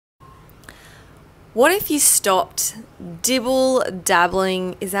What if you stopped dibble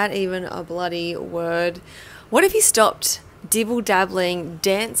dabbling? Is that even a bloody word? What if you stopped dibble dabbling,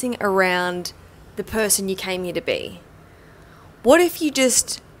 dancing around the person you came here to be? What if you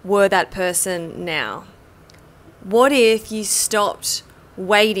just were that person now? What if you stopped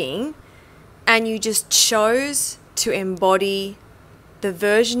waiting and you just chose to embody the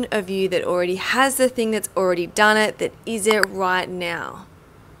version of you that already has the thing, that's already done it, that is it right now?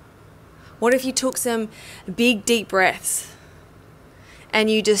 What if you took some big, deep breaths and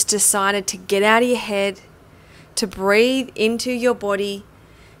you just decided to get out of your head, to breathe into your body,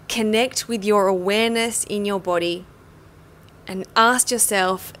 connect with your awareness in your body, and ask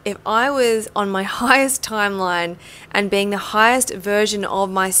yourself, if I was on my highest timeline and being the highest version of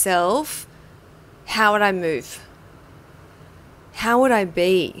myself, how would I move? How would I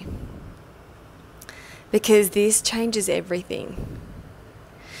be? Because this changes everything.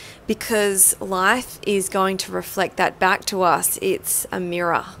 Because life is going to reflect that back to us. It's a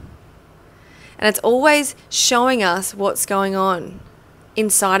mirror. And it's always showing us what's going on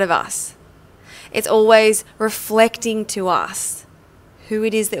inside of us. It's always reflecting to us who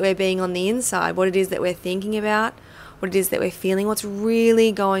it is that we're being on the inside, what it is that we're thinking about, what it is that we're feeling, what's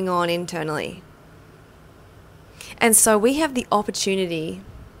really going on internally. And so we have the opportunity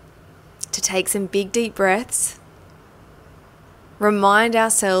to take some big, deep breaths, remind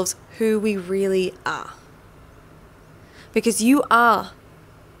ourselves who we really are. Because you are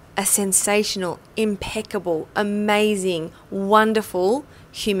a sensational, impeccable, amazing, wonderful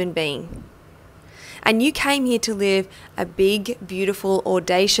human being. And you came here to live a big, beautiful,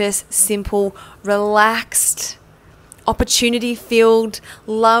 audacious, simple, relaxed, opportunity-filled,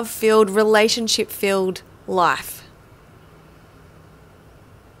 love-filled, relationship-filled life.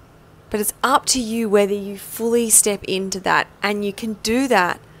 But it's up to you whether you fully step into that, and you can do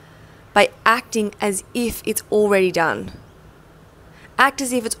that by acting as if it's already done. Act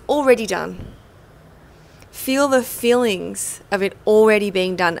as if it's already done. Feel the feelings of it already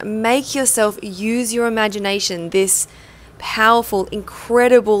being done. Make yourself use your imagination, this powerful,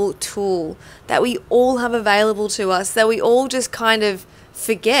 incredible tool that we all have available to us, that we all just kind of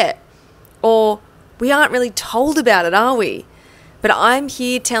forget, or we aren't really told about it, are we? But I'm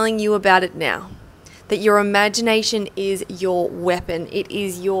here telling you about it now. That your imagination is your weapon. It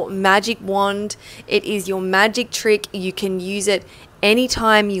is your magic wand. It is your magic trick. You can use it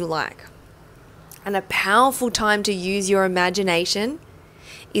anytime you like. And a powerful time to use your imagination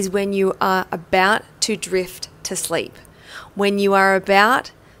is when you are about to drift to sleep. When you are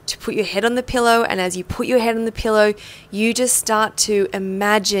about to put your head on the pillow, and as you put your head on the pillow, you just start to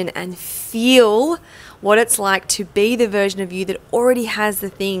imagine and feel what it's like to be the version of you that already has the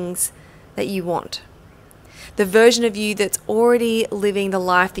things that you want. The version of you that's already living the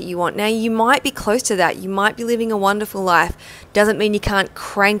life that you want. Now, you might be close to that. You might be living a wonderful life. Doesn't mean you can't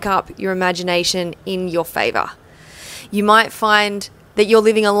crank up your imagination in your favor. You might find that you're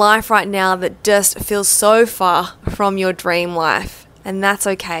living a life right now that just feels so far from your dream life. And that's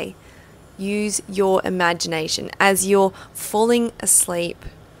okay. Use your imagination as you're falling asleep,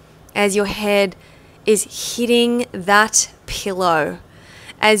 as your head is hitting that pillow,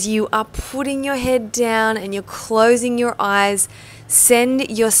 as you are putting your head down and you're closing your eyes. Send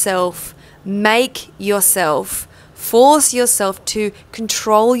yourself, make yourself, force yourself to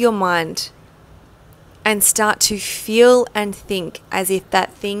control your mind and start to feel and think as if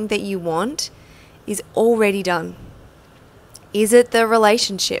that thing that you want is already done. Is it the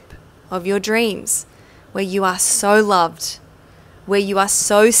relationship of your dreams where you are so loved, where you are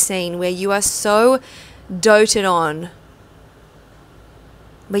so seen, where you are so doted on,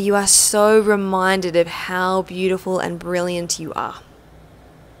 where you are so reminded of how beautiful and brilliant you are?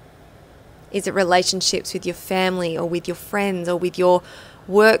 Is it relationships with your family or with your friends or with your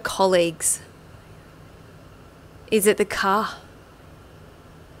work colleagues? Is it the car?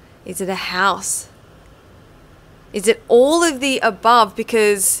 Is it a house? Is it all of the above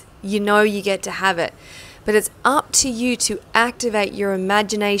because you know you get to have it? But it's up to you to activate your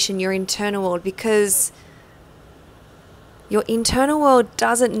imagination, your internal world, because your internal world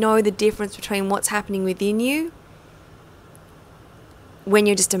doesn't know the difference between what's happening within you when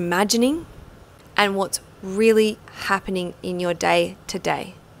you're just imagining and what's really happening in your day to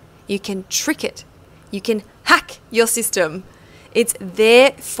day. You can trick it. You can hack your system. It's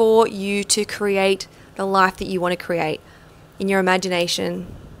there for you to create the life that you want to create in your imagination,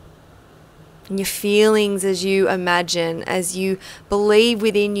 in your feelings as you imagine, as you believe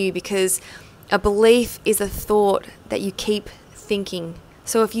within you, because a belief is a thought that you keep thinking.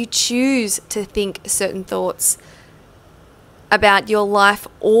 So if you choose to think certain thoughts about your life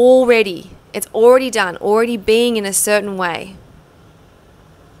already it's already done, already being in a certain way,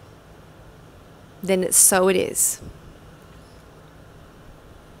 then so it is.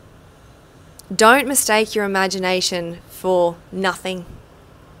 Don't mistake your imagination for nothing.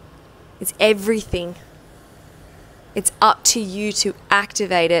 It's everything. It's up to you to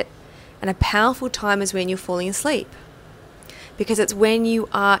activate it. And a powerful time is when you're falling asleep, because it's when you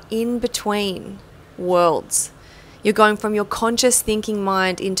are in between worlds. You're going from your conscious thinking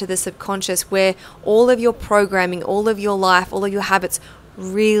mind into the subconscious, where all of your programming, all of your life, all of your habits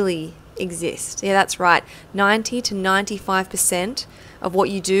really exist. Yeah, that's right. 90 to 95% of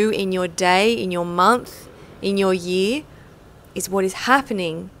what you do in your day, in your month, in your year, is what is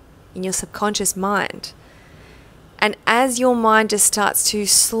happening in your subconscious mind. And as your mind just starts to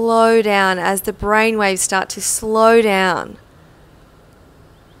slow down, as the brain waves start to slow down,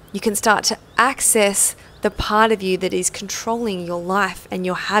 you can start to access the part of you that is controlling your life and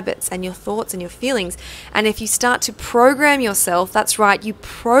your habits and your thoughts and your feelings. And if you start to program yourself, that's right, you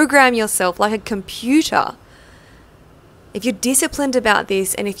program yourself like a computer. If you're disciplined about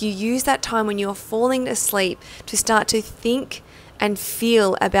this, and if you use that time when you're falling asleep to start to think and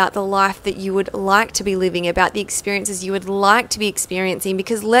feel about the life that you would like to be living, about the experiences you would like to be experiencing,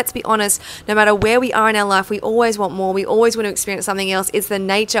 because let's be honest, no matter where we are in our life, we always want more. We always want to experience something else. It's the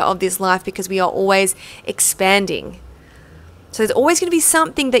nature of this life, because we are always expanding. So there's always going to be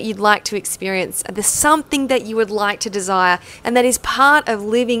something that you'd like to experience. There's something that you would like to desire. And that is part of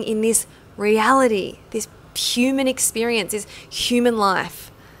living in this reality, this human experience, this human life.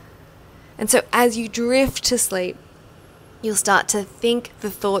 And so as you drift to sleep, you'll start to think the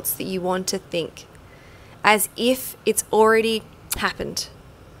thoughts that you want to think, as if it's already happened.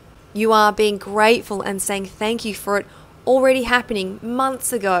 You are being grateful and saying thank you for it already happening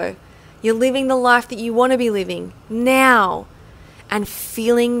months ago. You're living the life that you want to be living now, and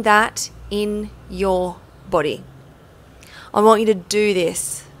feeling that in your body. I want you to do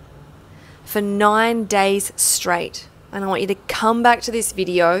this for 9 days straight. And I want you to come back to this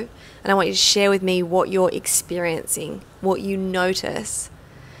video, and I want you to share with me what you're experiencing, what you notice.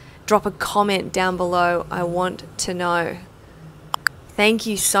 Drop a comment down below. I want to know. Thank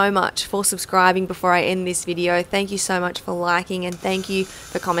you so much for subscribing before I end this video. Thank you so much for liking, and thank you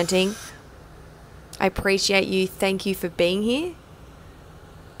for commenting. I appreciate you. Thank you for being here.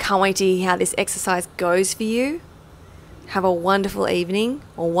 Can't wait to hear how this exercise goes for you. Have a wonderful evening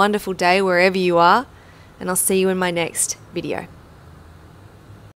or wonderful day wherever you are, and I'll see you in my next video.